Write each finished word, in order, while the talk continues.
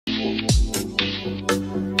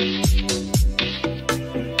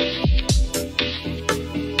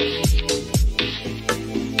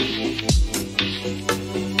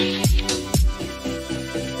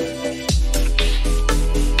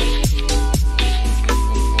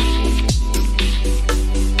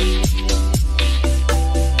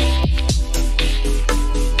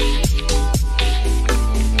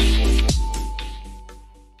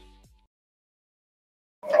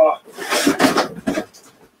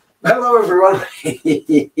Hello, everyone.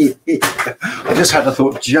 I just had a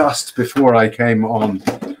thought just before I came on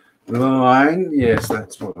the line. Yes,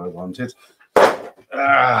 that's what I wanted.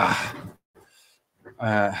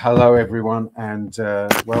 Hello, everyone, and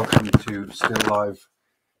welcome to Still Live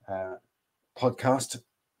podcast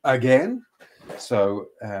again. So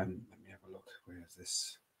let me have a look. Where's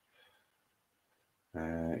this?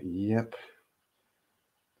 Yep.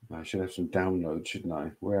 I should have some downloads, shouldn't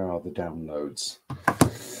I? Where are the downloads?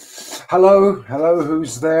 Hello,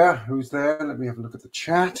 who's there? Who's there? Let me have a look at the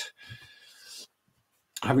chat.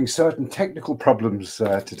 Having certain technical problems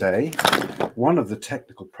today. One of the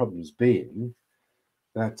technical problems being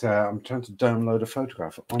that I'm trying to download a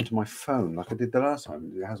photograph onto my phone like I did the last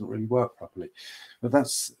time. It hasn't really worked properly. But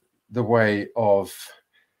that's the way of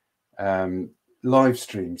live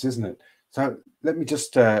streams, isn't it? So let me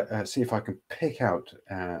just see if I can pick out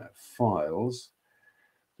files.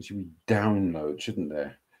 There should be download, shouldn't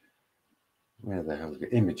there? Where the hell are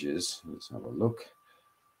the images? Let's have a look.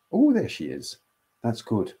 Oh, there she is. That's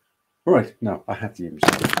good. All right. No, I have the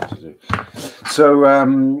images.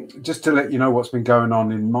 So just to let you know what's been going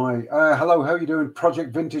on in my... hello, how are you doing?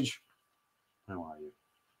 Project Vintage. How are you?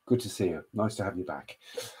 Good to see you. Nice to have you back.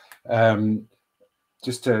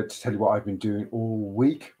 Just to tell you what I've been doing all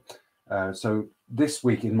week. So this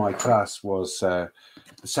week in my class was the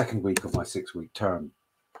second week of my 6-week term.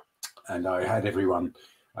 And I had everyone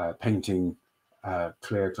painting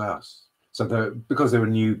clear glass. So because there were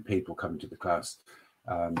new people coming to the class,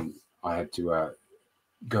 I had to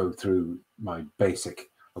go through my basic.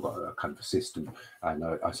 I've got a kind of a system, and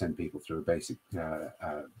I send people through a basic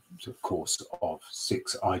sort of course of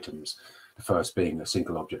 6 items. The first being a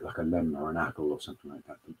single object like a lemon or an apple or something like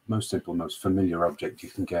that. The most simple, most familiar object you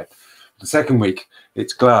can get. The second week,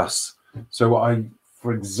 it's glass. So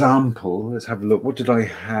for example, let's have a look. What did I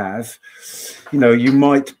have? You know, you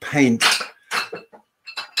might paint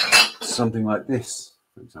something like this,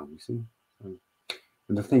 for example. You see?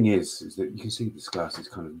 And the thing is that you can see this glass is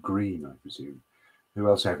kind of green, I presume. Who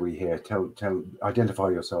else have we here? Identify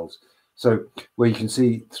yourselves. So where you can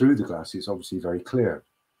see through the glass, it's obviously very clear.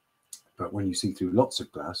 But when you see through lots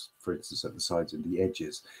of glass, for instance, at the sides and the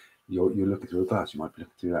edges, you're looking through a glass. You might be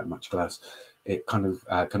looking through that much glass. It kind of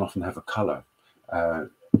can often have a color. You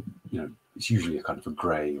know, it's usually a kind of a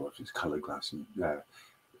grey, or if it's coloured glass, and a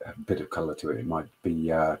bit of colour to it. It might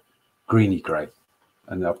be greeny grey.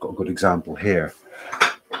 And I've got a good example here.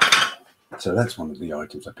 So that's one of the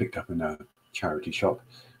items I picked up in a charity shop.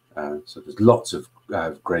 So there's lots of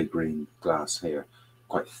grey-green glass here,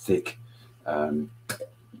 quite thick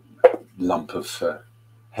lump of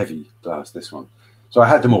heavy glass, this one. So I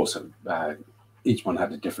had them also. Each one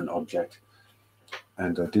had a different object.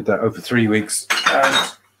 And I did that over 3 weeks.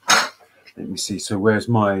 And let me see. So where's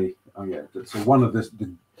my... Oh, yeah. So one of the...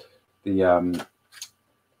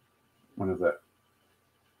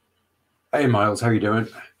 Hey, Miles, how you doing?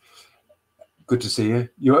 Good to see you.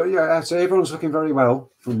 Yeah, so everyone's looking very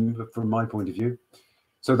well from my point of view.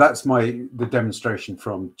 So that's the demonstration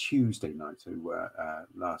from Tuesday night, so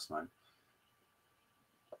last night.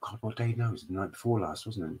 God, what day now? It was the night before last,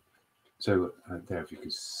 wasn't it? So there, if you can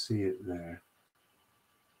see it there.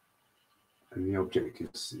 And the object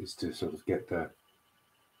is to sort of get the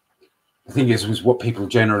thing is what people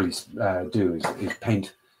generally do is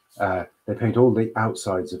paint. They paint all the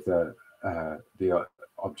outsides of the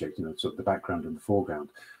object, you know, sort of the background and the foreground,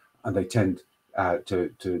 and they tend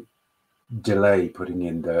to delay putting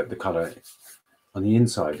in the color on the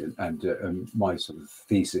inside. And my sort of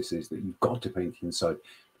thesis is that you've got to paint the inside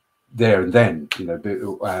there and then. You know,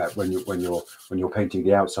 when you're painting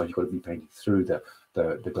the outside, you've got to be painting through the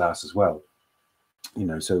glass as well. You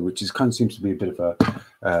know, so which is kind of seems to be a bit of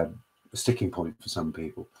a sticking point for some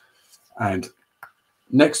people. And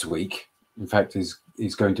next week, in fact, is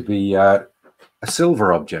going to be a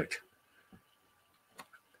silver object.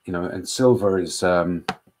 You know, and silver is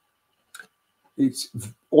it's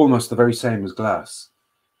almost the very same as glass.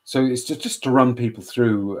 So it's just to run people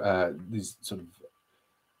through these sort of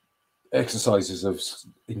exercises of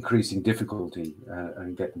increasing difficulty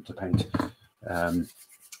and get them to paint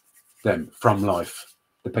them from life.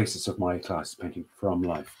 The basis of my class is painting from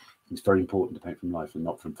life. It's very important to paint from life and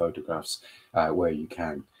not from photographs where you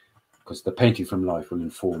can, because the painting from life will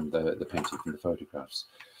inform the painting from the photographs.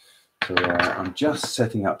 So I'm just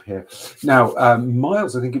setting up here. Now,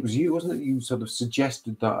 Miles, I think it was you, wasn't it? You sort of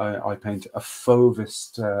suggested that I paint a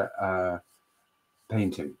Fauvist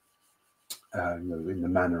painting, you know, in the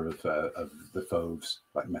manner of the Fauves,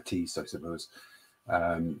 like Matisse, I suppose.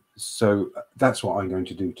 So that's what I'm going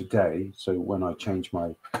to do today. So when I change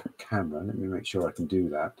my camera, let me make sure I can do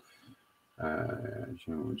that.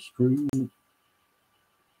 Screen.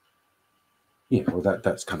 Yeah, well,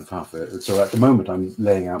 that's kind of half of it. So at the moment, I'm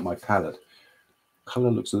laying out my palette.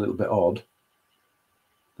 Color looks a little bit odd.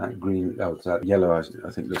 That green, oh, that yellow, I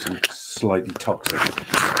think looks slightly toxic.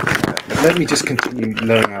 But let me just continue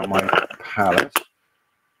laying out my palette.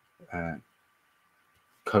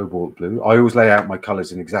 Cobalt blue. I always lay out my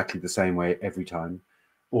colors in exactly the same way every time.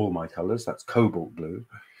 All my colors. That's cobalt blue.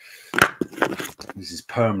 This is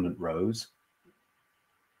permanent rose.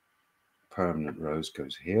 Permanent rose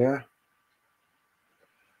goes here.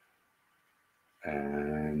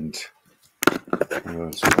 And what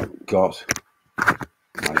else have I got?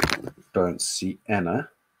 My burnt sienna.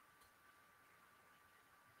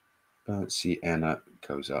 Burnt sienna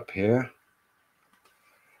goes up here.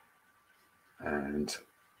 And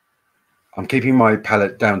I'm keeping my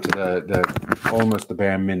palette down to the almost the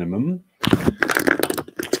bare minimum.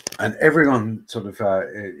 And everyone sort of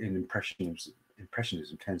in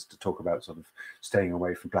impressionism tends to talk about sort of staying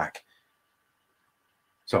away from black.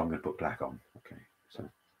 So I'm going to put black on. Okay, so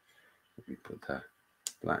let me put the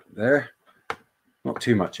black there. Not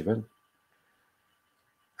too much of it.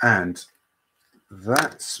 And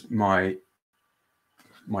that's my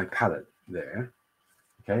palette there.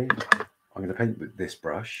 Okay, I'm going to paint with this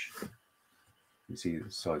brush. You see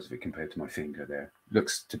the size of it compared to my finger there.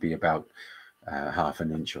 Looks to be about half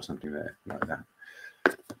an inch or something there, like that.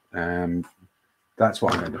 That's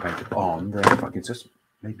what I'm going to paint it on. Then if I can just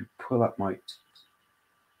maybe pull up my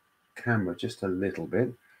camera just a little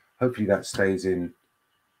bit. Hopefully that stays in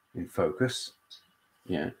focus.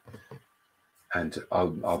 Yeah. And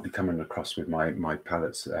I'll be coming across with my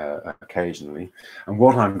palettes occasionally. And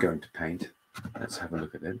what I'm going to paint, let's have a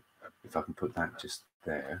look at it. If I can put that just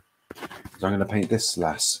there. So I'm going to paint this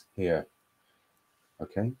lass here.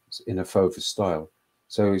 Okay, it's in a Fauvist style.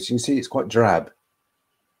 So as you can see, it's quite drab.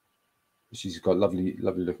 She's got lovely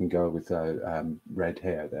looking girl with red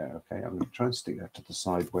hair there. Okay, I'm going to try and stick that to the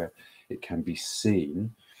side where it can be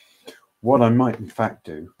seen. What I might in fact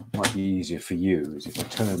do, might be easier for you, is if I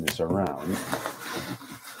turn this around,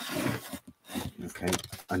 okay,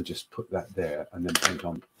 and just put that there and then paint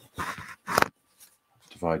on,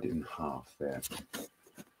 divide it in half there.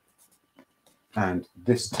 And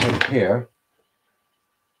this tape here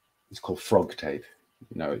is called frog tape.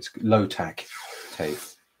 You know, it's low tack tape.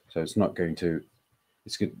 So it's not going to,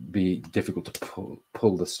 it's going to be difficult to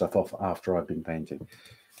pull the stuff off after I've been painting.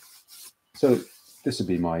 So this would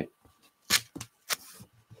be my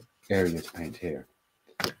area to paint here.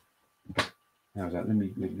 Now let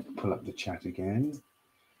me pull up the chat again.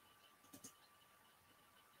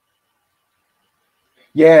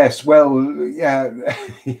 Yes, well, yeah,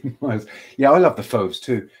 yeah, I love the Fauvist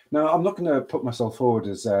too. No, I'm not going to put myself forward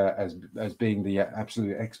as being the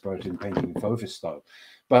absolute expert in painting in Fauvist style,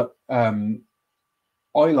 but I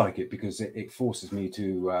like it because it forces me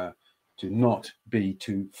to not be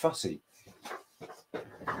too fussy. Let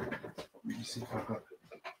me see if I've got.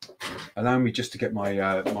 Allow me just to get my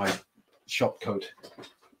my shop coat.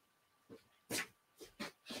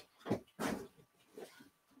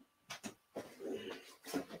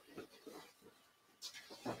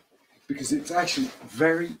 Because it's actually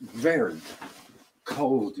very, very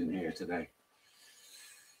cold in here today.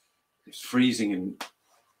 It's freezing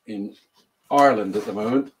in Ireland at the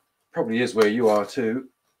moment. Probably is where you are too.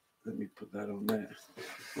 Let me put that on there.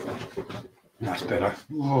 That's better.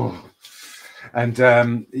 Oh. And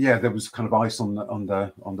yeah, there was kind of ice on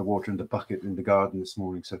the water in the bucket in the garden this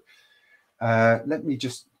morning. So let me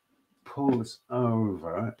just pull this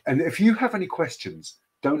over. And if you have any questions,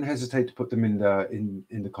 don't hesitate to put them in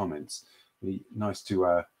the comments. It'd be nice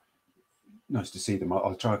to see them.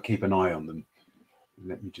 I'll try to keep an eye on them.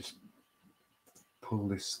 Let me just pull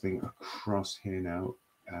this thing across here now.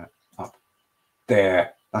 Up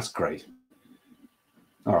there. That's great.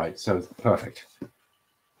 All right, so perfect.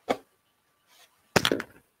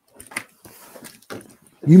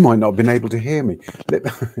 You might not have been able to hear me.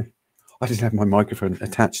 I didn't have my microphone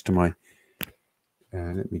attached to my.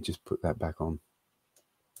 Let me just put that back on.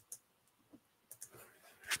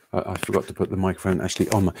 I forgot to put the microphone actually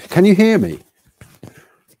on. Can you hear me?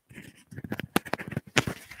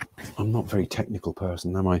 I'm not a very technical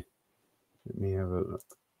person, am I? Let me have a look.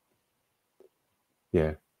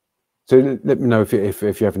 Yeah. So let me know if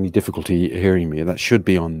you have any difficulty hearing me. That should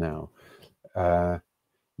be on now.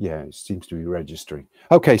 Yeah, it seems to be registering.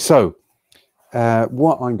 Okay, so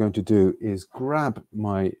what I'm going to do is grab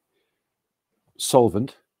my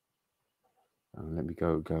solvent. Let me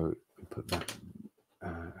go and put that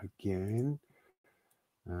again.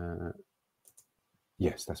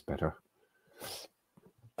 Yes, that's better.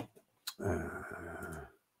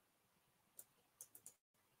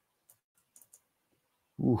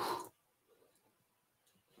 Oof.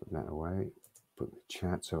 Put that away. Put the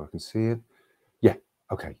chat so I can see it. Yeah.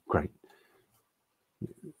 Okay. Great.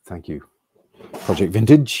 Thank you, Project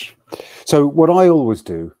Vintage. So what I always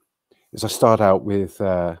do is I start out with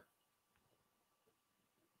a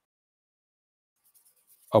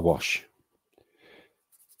wash,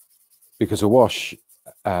 because a wash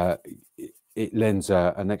it lends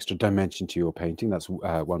an extra dimension to your painting. That's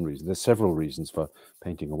one reason. There's several reasons for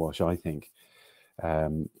painting a wash, I think.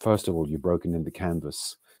 First of all, you've broken in the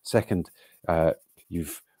canvas. Second,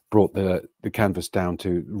 you've brought the canvas down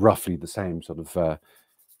to roughly the same sort of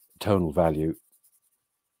tonal value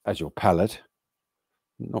as your palette.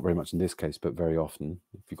 Not very much in this case, but very often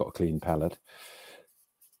if you've got a clean palette.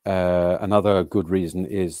 Another good reason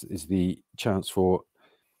is the chance for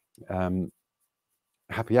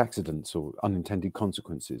happy accidents or unintended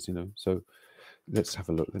consequences, you know. So let's have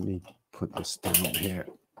a look. Let me put this down here.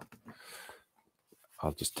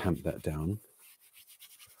 I'll just tamp that down.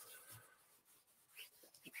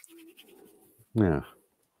 Yeah.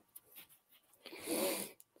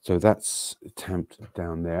 So that's tamped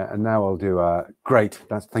down there. And now I'll do great.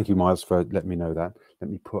 Thank you, Miles, for letting me know that. Let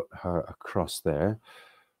me put her across there.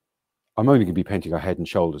 I'm only going to be painting her head and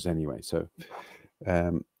shoulders anyway. So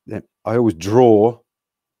I always draw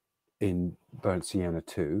in burnt sienna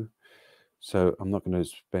too. So I'm not going to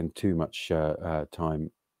spend too much time.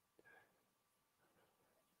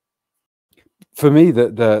 For me,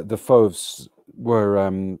 the Fauvists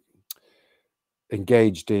were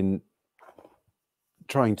engaged in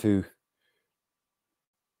trying to,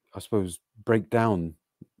 I suppose, break down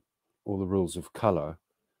all the rules of color,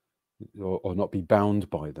 or not be bound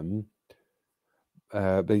by them.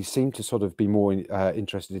 They seem to sort of be more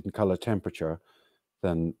interested in color temperature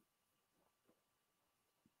than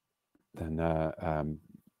you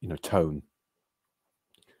know, tone.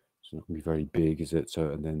 It's not going to be very big, is it? So,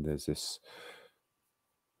 and then there's this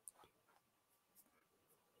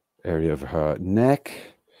area of her neck.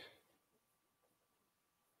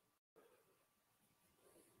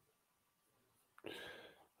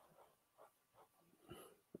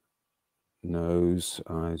 Nose,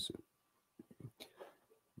 eyes,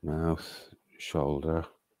 mouth, shoulder.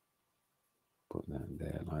 Put that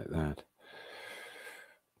there like that.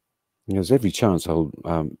 There's every chance I'll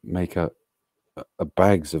make a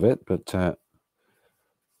bags of it, but so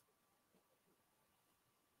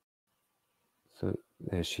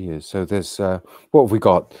there she is. So there's what have we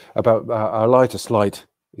got? About our lightest light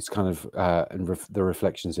is kind of the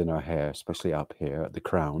reflections in her hair, especially up here at the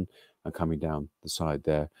crown and coming down the side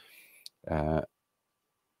there. A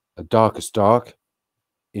darkest dark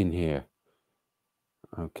in here.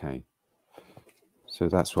 Okay, so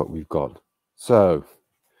that's what we've got. So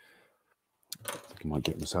I think I might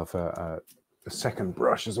get myself a second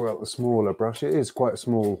brush as well, a smaller brush. It is quite a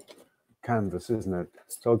small canvas, isn't it?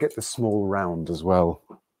 So I'll get the small round as well.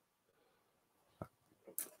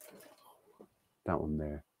 That one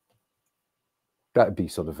there. That'd be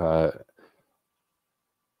sort of a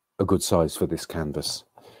good size for this canvas.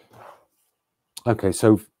 Okay,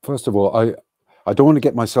 so first of all, I don't want to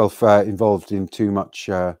get myself involved in too much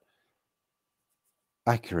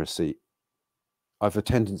accuracy. I have a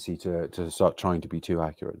tendency to start trying to be too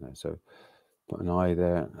accurate now. So put an eye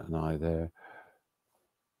there, an eye there.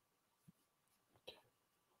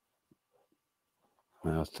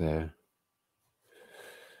 Mouth there.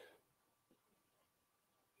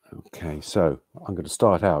 Okay, so I'm going to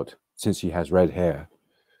start out, since she has red hair,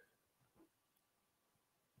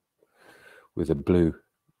 with a blue.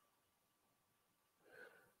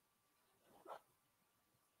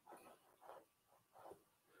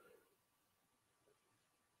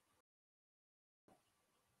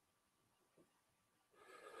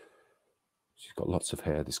 She's got lots of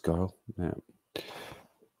hair, this girl. Yeah.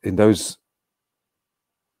 In those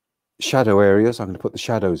shadow areas, I'm going to put the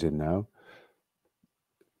shadows in now.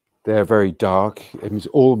 They're very dark. It means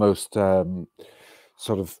almost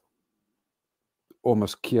sort of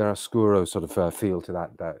almost chiaroscuro sort of feel to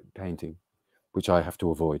that painting, which I have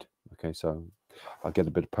to avoid. Okay, so I'll get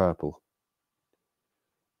a bit of purple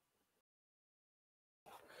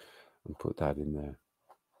and put that in there.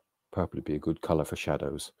 Purple would be a good color for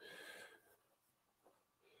shadows.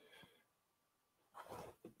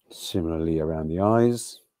 Similarly around the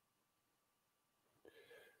eyes.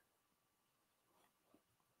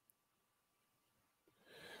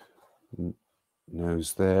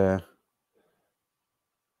 Nose there.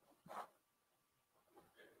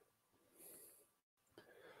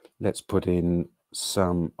 Let's put in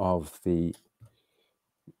some of the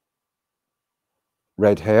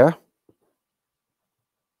red hair.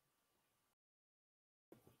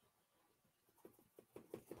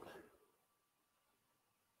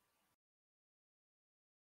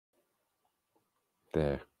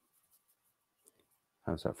 There.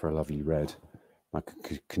 How's that for a lovely red? I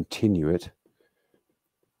could continue it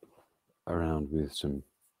around with some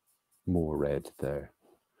more red there.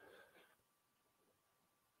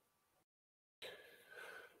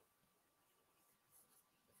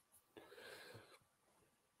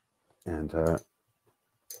 And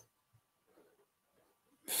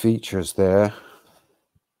features there,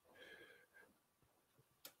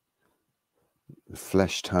 the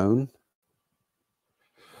flesh tone.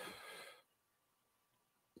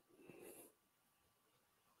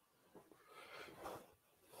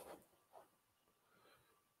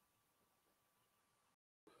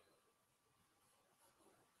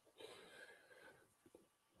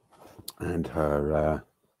 And her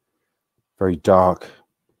very dark,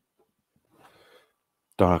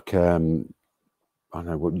 I don't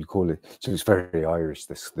know what you call it. So it's very Irish,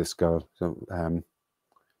 this girl. So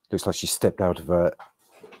looks like she stepped out of a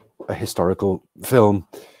historical film.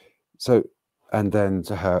 So, and then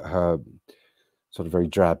her sort of very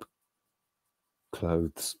drab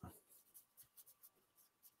clothes.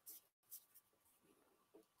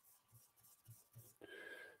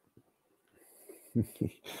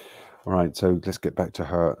 All right, so let's get back to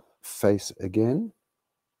her face again.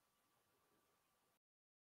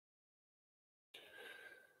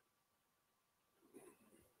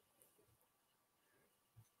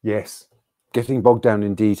 Yes, getting bogged down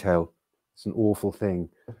in detail. It's an awful thing.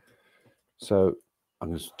 So I'm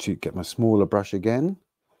going to get my smaller brush again.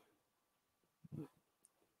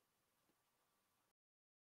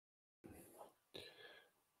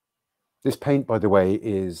 This paint, by the way,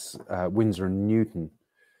 is Winsor & Newton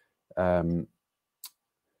Griffin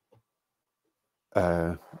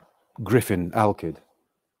Alkyd.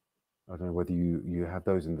 I don't know whether you have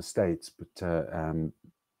those in the States, but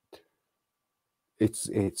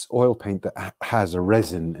it's oil paint that has a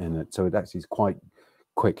resin in it, so it actually is quite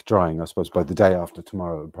quick drying. I suppose by the day after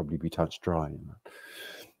tomorrow it would probably be touch dry.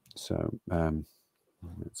 So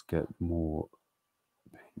let's get more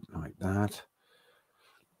paint like that.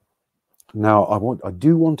 Now I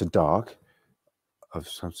do want a dark of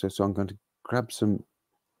some sort, so I'm going to grab some.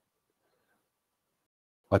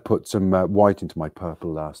 I put some white into my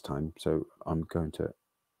purple last time, so I'm going to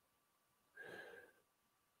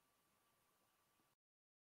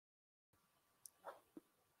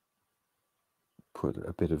put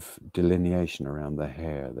a bit of delineation around the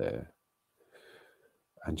hair there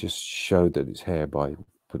and just show that it's hair by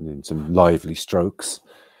putting in some lively strokes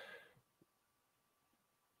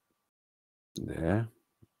there.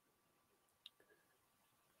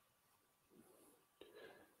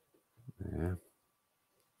 Yeah.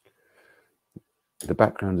 The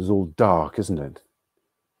background is all dark, isn't it?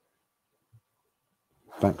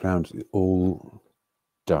 Background is all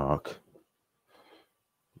dark.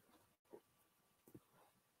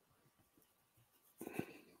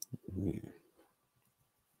 Yeah.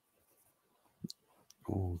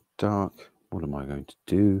 All dark. What am I going to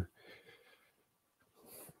do?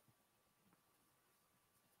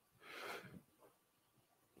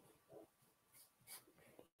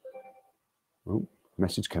 Oh,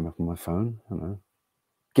 message came up on my phone. Hello.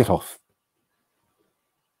 Get off.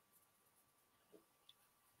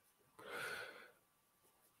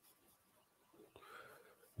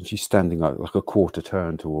 And she's standing like a quarter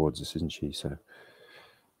turn towards us, isn't she? So,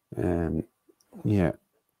 yeah.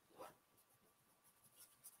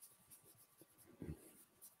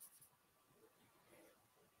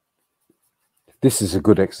 This is a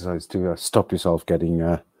good exercise to stop yourself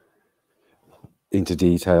getting into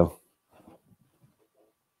detail.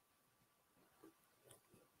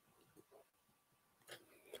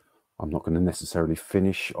 I'm not going to necessarily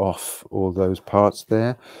finish off all those parts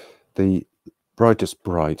there. The brightest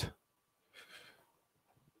bright,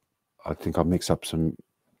 I think I'll mix up some.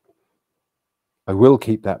 I will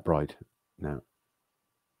keep that bright now.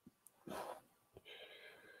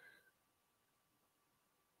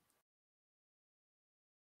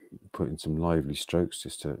 Put in some lively strokes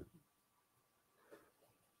just to.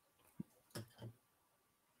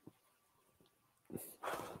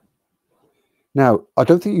 Now, I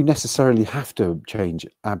don't think you necessarily have to change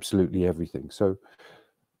absolutely everything. So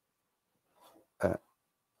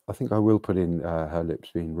I think I will put in her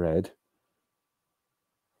lips being red.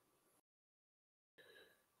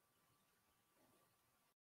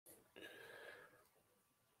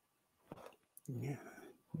 Yeah.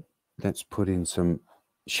 Let's put in some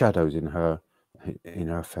shadows in her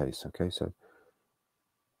face. Okay, so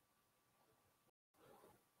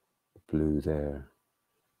blue there,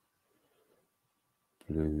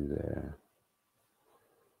 blue there.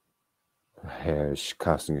 Her hair is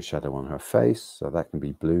casting a shadow on her face, so that can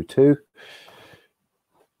be blue too.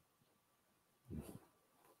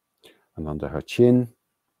 and under her chin.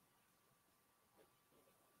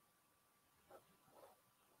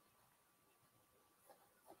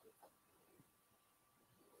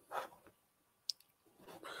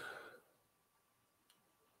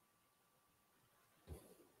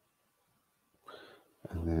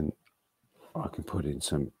 And then I can put in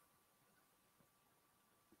some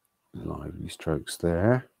lively strokes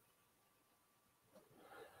there.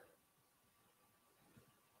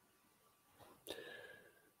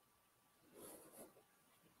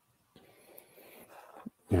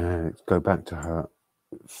 Yeah, let's go back to her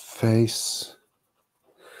face.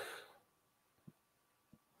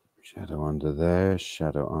 Shadow under there,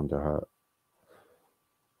 shadow under her.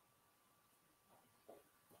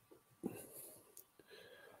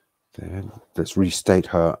 There. Let's restate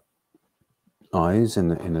her eyes in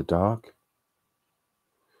the dark.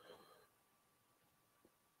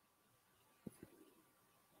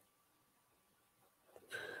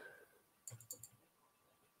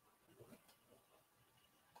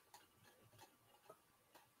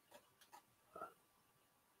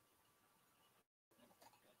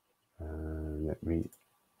 Let me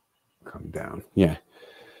come down. Yeah.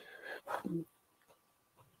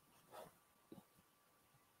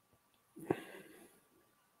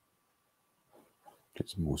 Get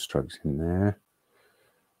some more strokes in there.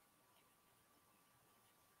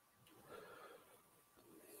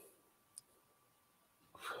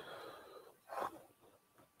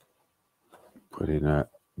 Put in a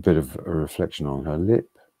bit of a reflection on her lip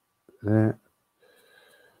there.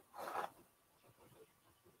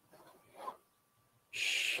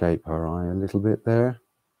 Shape her eye a little bit there.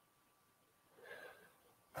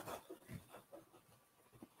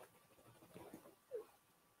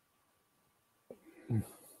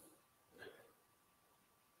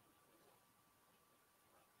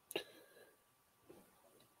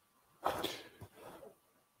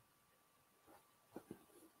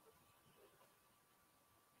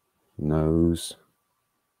 Nose.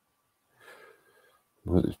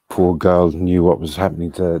 Well, this poor girl knew what was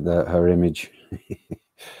happening to her image.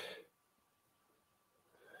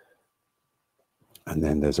 And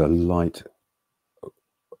then there's a light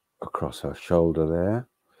across her shoulder there.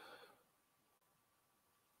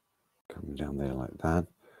 Coming down there like that.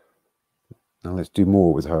 Now let's do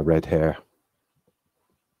more with her red hair.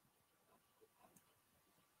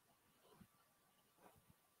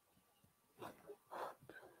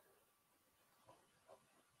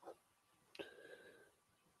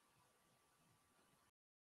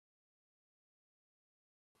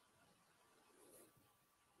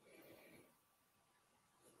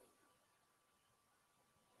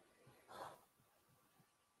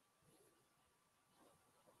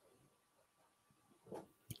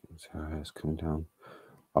 So her hair's coming down.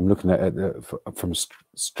 I'm looking at it from a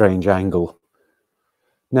strange angle.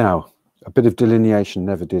 Now, a bit of delineation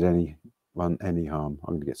never did anyone any harm.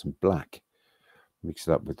 I'm going to get some black, mix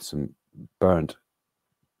it up with some burnt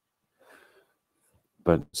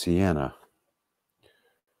sienna.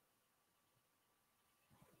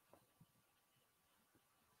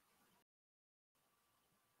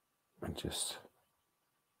 And just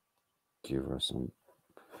give her some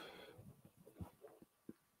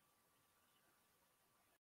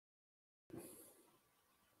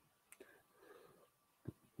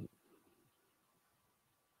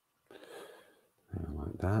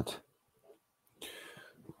like that.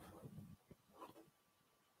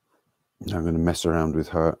 Now I'm going to mess around with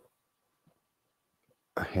her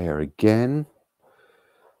hair again.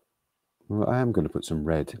 Well, I am going to put some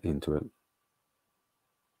red into it.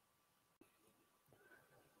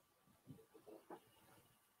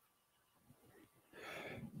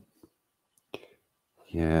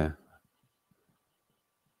 Yeah.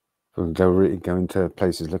 Go into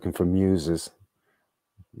places looking for muses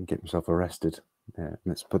and get himself arrested. Yeah,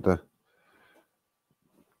 let's put the...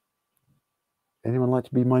 Anyone like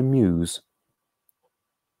to be my muse?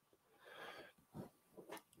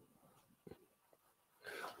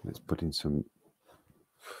 Let's put in some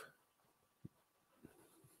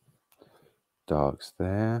darks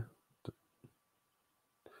there.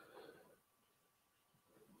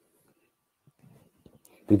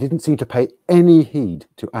 They didn't seem to pay any heed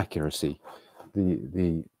to accuracy.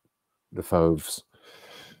 The Fauves,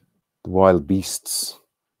 the wild beasts.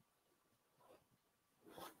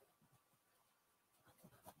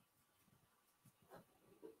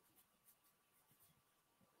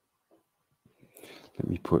 Let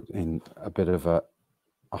me put in a bit of a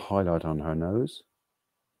highlight on her nose.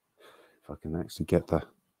 If I can actually get the...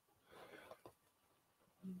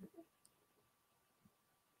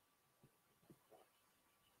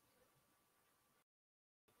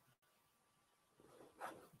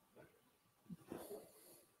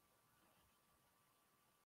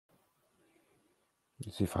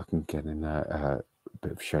 Let's see if I can get in a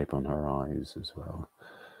bit of shape on her eyes as well.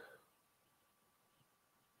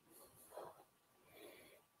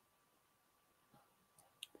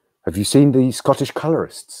 Have you seen the Scottish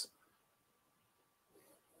colourists?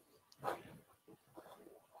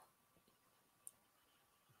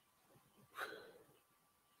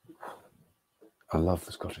 I love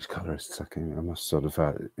the Scottish colourists. I must sort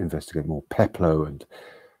of investigate more. Peploe and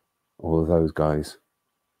all of those guys.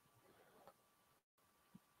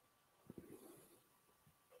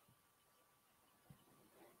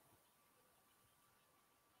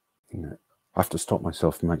 You know, I have to stop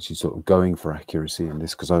myself from actually sort of going for accuracy in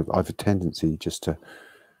this, because I've a tendency just to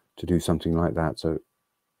do something like that. So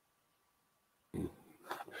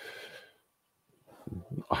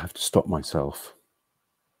I have to stop myself.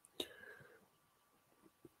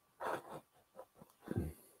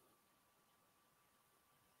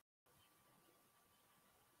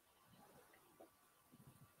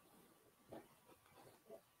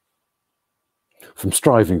 From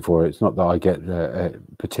striving for it. It's not that I get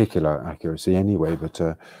particular accuracy anyway, but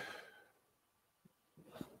let's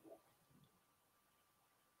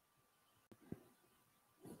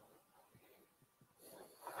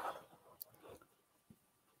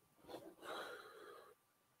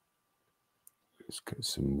get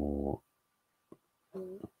some more.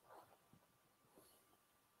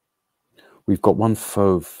 We've got one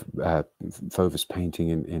Fauvist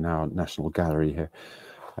painting in our National Gallery here,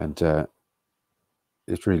 and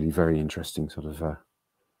it's really very interesting. Sort of, I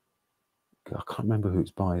can't remember who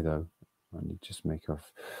it's by though. I need to just make her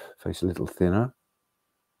face a little thinner.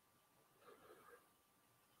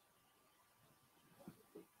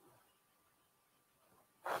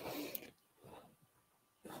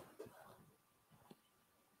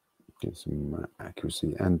 Get some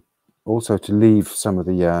accuracy, and also to leave some of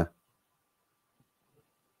the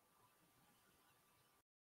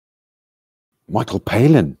Michael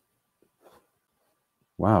Palin.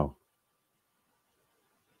 Wow.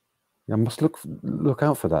 I must look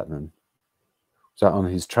out for that then. Is that on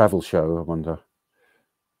his travel show, I wonder?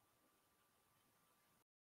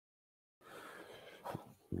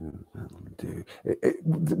 Yeah, that'll do.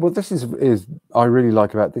 What this is I really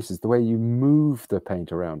like about this is the way you move the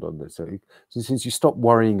paint around on this. So since you stop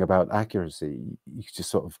worrying about accuracy, you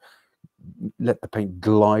just sort of let the paint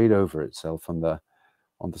glide over itself on the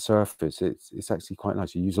surface. It's actually quite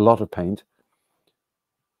nice. You use a lot of paint.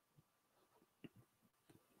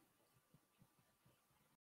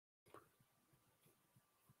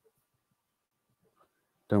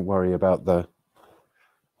 Don't worry about the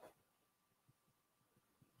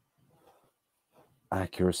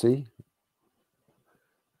accuracy.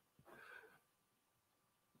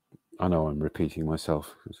 I know I'm repeating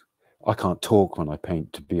myself. I can't talk when I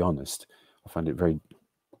paint, to be honest. I find it very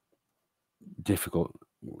difficult.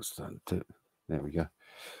 There we go.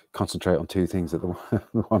 Concentrate on two things at the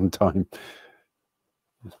one time.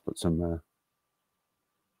 Let's put some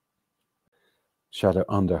shadow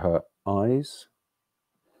under her eyes.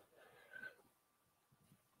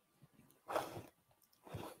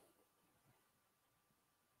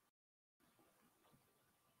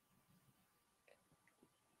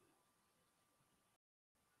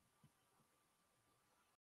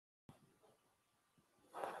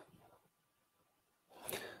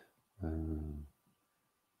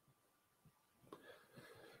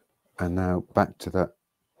 And now back to that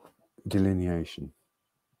delineation.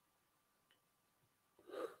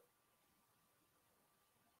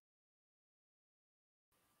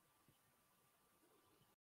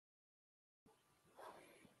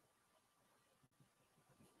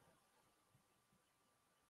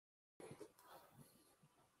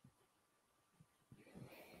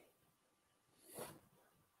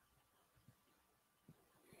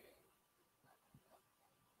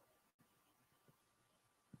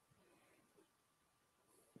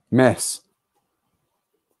 Mess.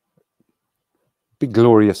 Big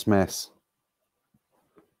glorious mess.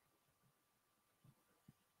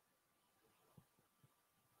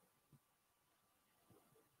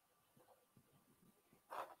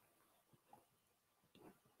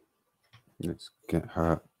 Let's get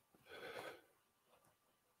her,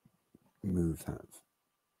 move that,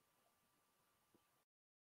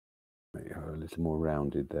 make her a little more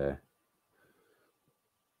rounded there.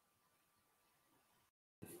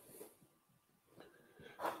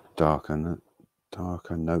 Darker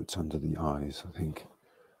notes under the eyes, I think.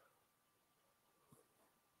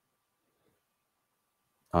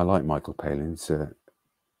 I like Michael Palin. He's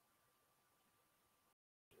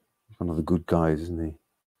one of the good guys, isn't he?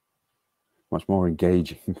 Much more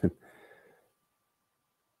engaging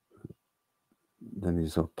than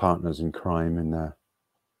his sort of partners in crime in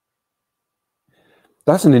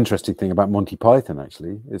That's an interesting thing about Monty Python,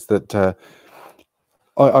 actually, is that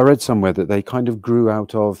I read somewhere that they kind of grew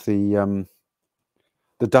out of the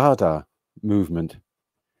Dada movement,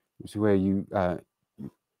 which is where you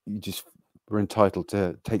just were entitled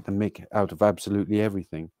to take the mick out of absolutely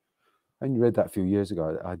everything. I only read that a few years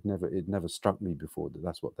ago. It never struck me before that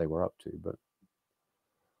that's what they were up to, but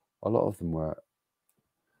a lot of them were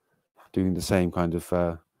doing the same kind of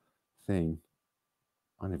thing.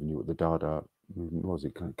 I never knew what the Dada movement was.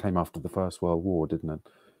 It came after the First World War, didn't it?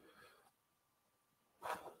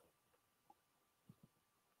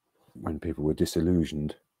 When people were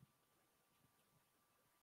disillusioned.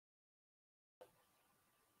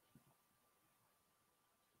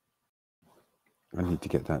 I need to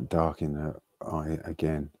get that dark in the eye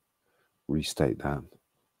again. Restate that.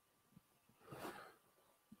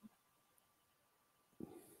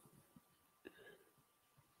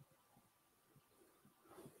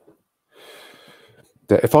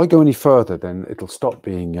 If I go any further, then it'll stop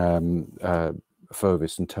being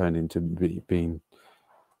Fauvist and turn into being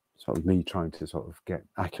sort of me trying to sort of get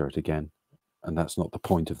accurate again. And that's not the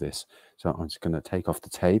point of this. So I'm just going to take off the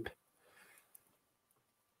tape.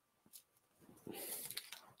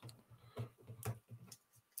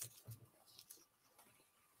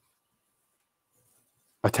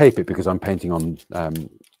 I tape it because I'm painting on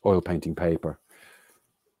oil painting paper.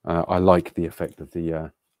 I like the effect of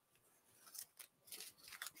the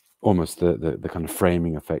almost the kind of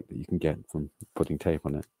framing effect that you can get from putting tape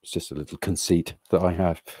on it. It's just a little conceit that I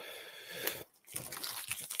have.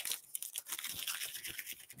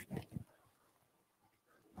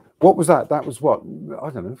 What was that? That was what?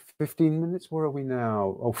 I don't know, 15 minutes? Where are we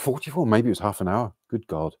now? Oh, 44, maybe it was half an hour. Good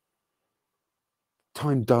God.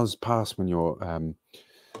 Time does pass when you're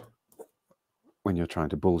trying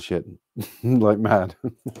to bullshit like mad.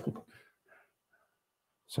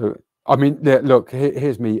 So, I mean, look,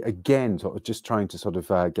 here's me again, sort of just trying to sort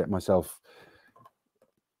of get myself,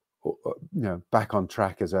 back on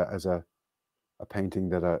track as a painting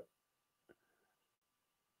that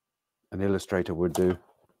an illustrator would do.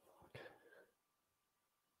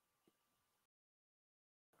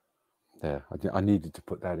 There, I needed to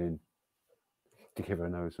put that in to give her a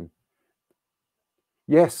nose.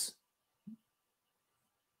 Yes.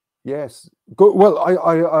 Yes. Good. Well,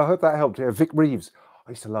 I hope that helped. Yeah, Vic Reeves.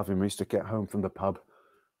 I used to love him. We used to get home from the pub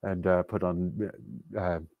and put on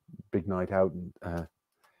Big Night Out. And,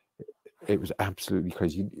 it was absolutely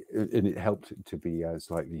crazy, and it helped to be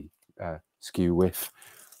slightly skew whiff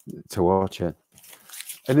to watch it.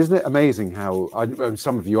 And isn't it amazing how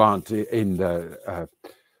some of you aren't in the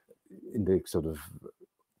sort of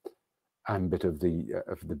ambit of the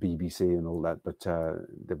BBC and all that, but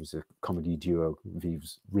there was a comedy duo,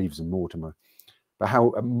 Reeves and Mortimer. But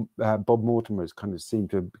how Bob Mortimer has kind of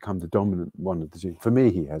seemed to have become the dominant one of the two. For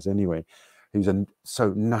me, he has anyway. He's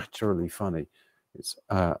so naturally funny. It's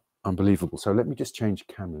unbelievable. So let me just change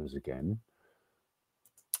cameras again.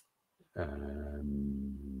 Hide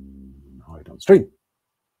on stream.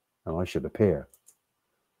 And I should appear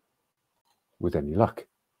with any luck.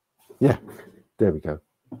 Yeah, there we go.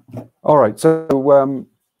 All right. So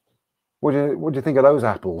what do you think of those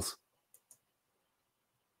apples?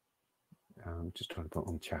 I'm just trying to put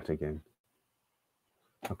on chat again.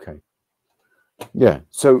 Okay. Yeah.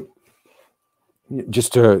 So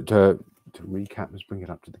just to recap, let's bring it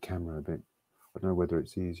up to the camera a bit. I don't know whether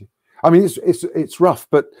it's easy. I mean, it's rough,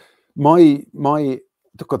 but my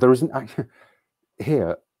look, there isn't actually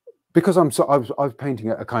here because I was painting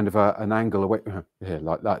at a kind of an angle away here,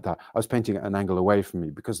 like that. I was painting at an angle away from me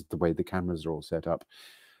because of the way the cameras are all set up.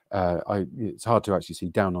 It's hard to actually see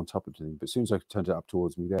down on top of the thing, but as soon as I turned it up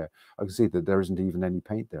towards me there, I can see that there isn't even any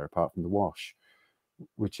paint there apart from the wash,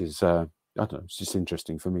 which is I don't know, it's just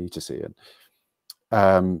interesting for me to see it.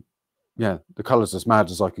 Yeah, the colors as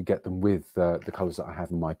mad as I could get them with the colors that I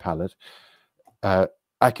have in my palette.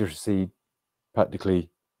 Accuracy, practically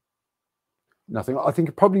nothing. I think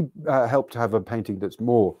it probably helped to have a painting that's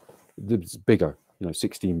bigger,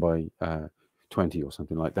 16 by 20 or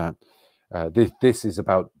something like that. This is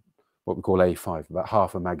about what we call A5, about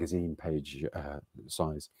half a magazine page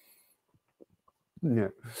size. Yeah.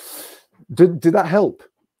 Did that help?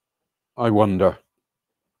 I wonder.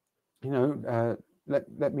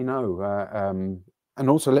 Let me know, and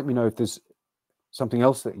also let me know if there's something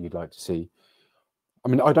else that you'd like to see. I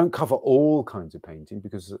mean, I don't cover all kinds of painting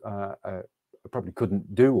because I probably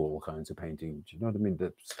couldn't do all kinds of painting. Do you know what I mean?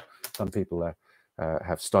 That some people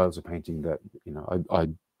have styles of painting that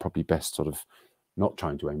I'd probably best sort of not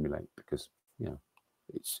trying to emulate because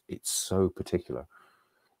it's so particular.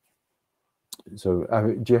 So,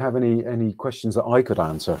 do you have any questions that I could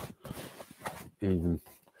answer? Even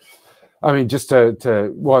I mean, just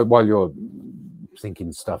to while you're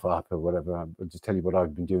thinking stuff up or whatever, I'll just tell you what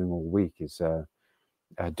I've been doing all week is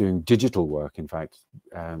doing digital work. In fact,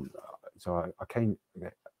 so I came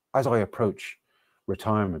as I approach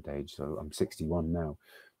retirement age. So I'm 61 now,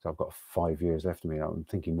 so I've got 5 years left of me. I'm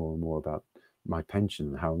thinking more and more about my pension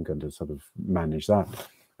and how I'm going to sort of manage that.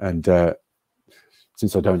 And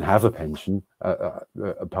since I don't have a pension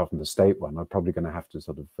apart from the state one, I'm probably going to have to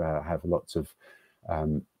sort of have lots of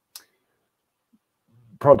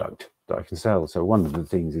product that I can sell. So one of the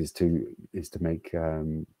things is to make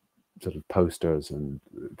sort of posters and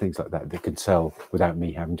things like that that can sell without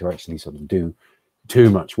me having to actually sort of do too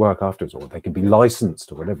much work afterwards, or they can be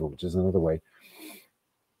licensed or whatever, which is another way.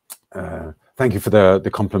 Thank you for the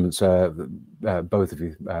compliments, both of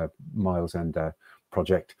you, Miles and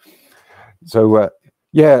Project. So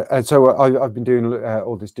yeah, and so I've been doing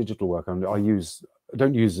all this digital work. I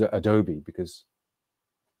don't use Adobe because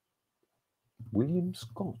William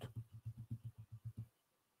Scott.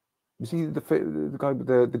 You see the guy with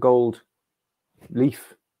the gold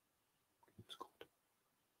leaf.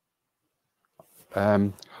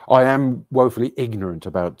 I am woefully ignorant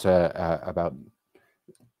about all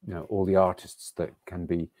the artists that can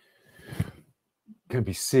be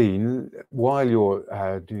seen. While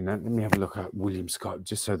you're doing that, let me have a look at William Scott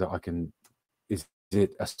just so that I can. Is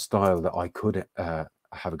it a style that I could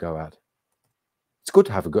have a go at? It's good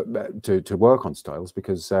to have a go to work on styles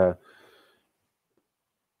because.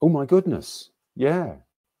 Oh my goodness! Yeah,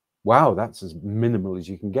 wow, that's as minimal as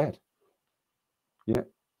you can get. Yeah,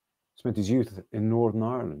 spent his youth in Northern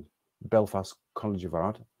Ireland, Belfast College of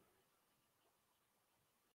Art.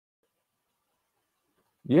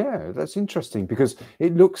 Yeah, that's interesting because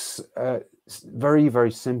it looks very,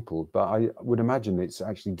 very simple, but I would imagine it's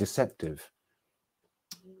actually deceptive.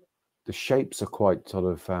 The shapes are quite sort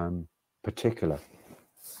of particular.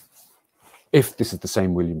 If this is the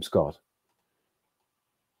same William Scott.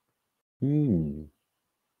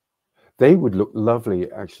 They would look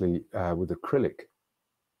lovely actually with acrylic.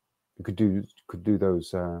 You could do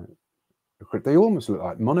those. They almost look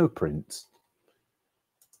like monoprints.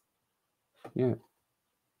 Yeah.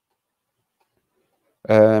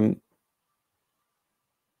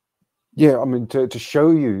 Yeah, I mean to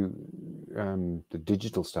show you the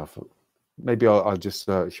digital stuff. Maybe I'll just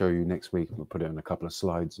show you next week. We'll put it in a couple of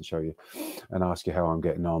slides and show you, and ask you how I'm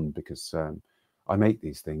getting on because I make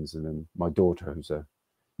these things, and then my daughter, who's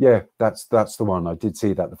yeah, that's the one. I did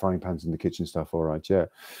see that, the frying pans in the kitchen stuff. All right, yeah.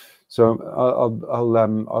 So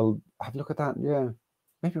I'll have a look at that. Yeah,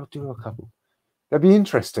 maybe I'll do a couple. That'd be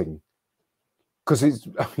interesting because I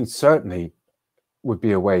mean, certainly would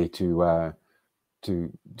be a way to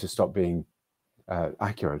stop being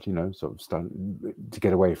accurate. Sort of start to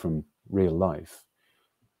get away from real life.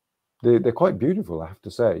 They're quite beautiful, I have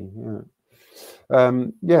to say. Yeah.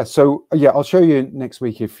 Yeah. So yeah, I'll show you next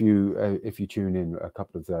week if you tune in a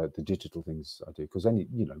couple of the digital things I do, because I'd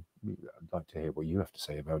like to hear what you have to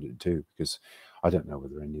say about it too, because I don't know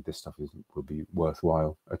whether any of this stuff will be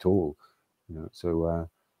worthwhile at all. So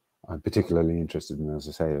I'm particularly interested in, as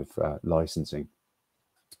I say, of licensing.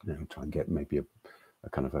 Try and get maybe a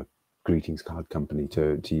kind of a greetings card company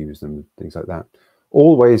to use them, things like that.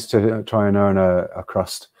 All ways to try and earn a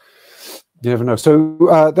crust. You never know.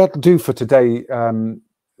 So that'll do for today.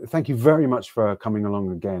 Thank you very much for coming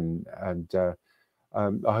along again, and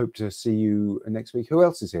I hope to see you next week. Who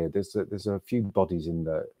else is here? There's a few bodies in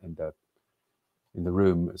the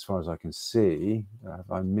room as far as I can see. Have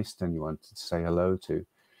I missed anyone to say hello to?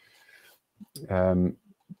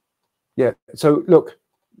 Yeah. So look,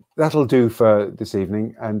 that'll do for this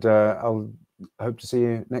evening, and I'll hope to see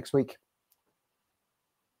you next week.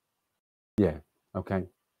 Yeah. Okay.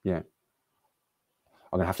 Yeah.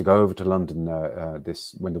 I'm going to have to go over to London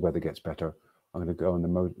when the weather gets better. I'm going to go on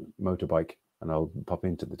the motorbike and I'll pop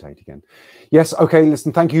into the Tate again. Yes. Okay.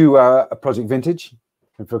 Listen, thank you, Project Vintage,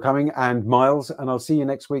 for coming, and Miles, and I'll see you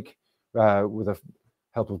next week with the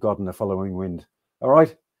help of God and the following wind. All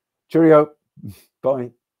right. Cheerio.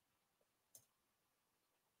 Bye.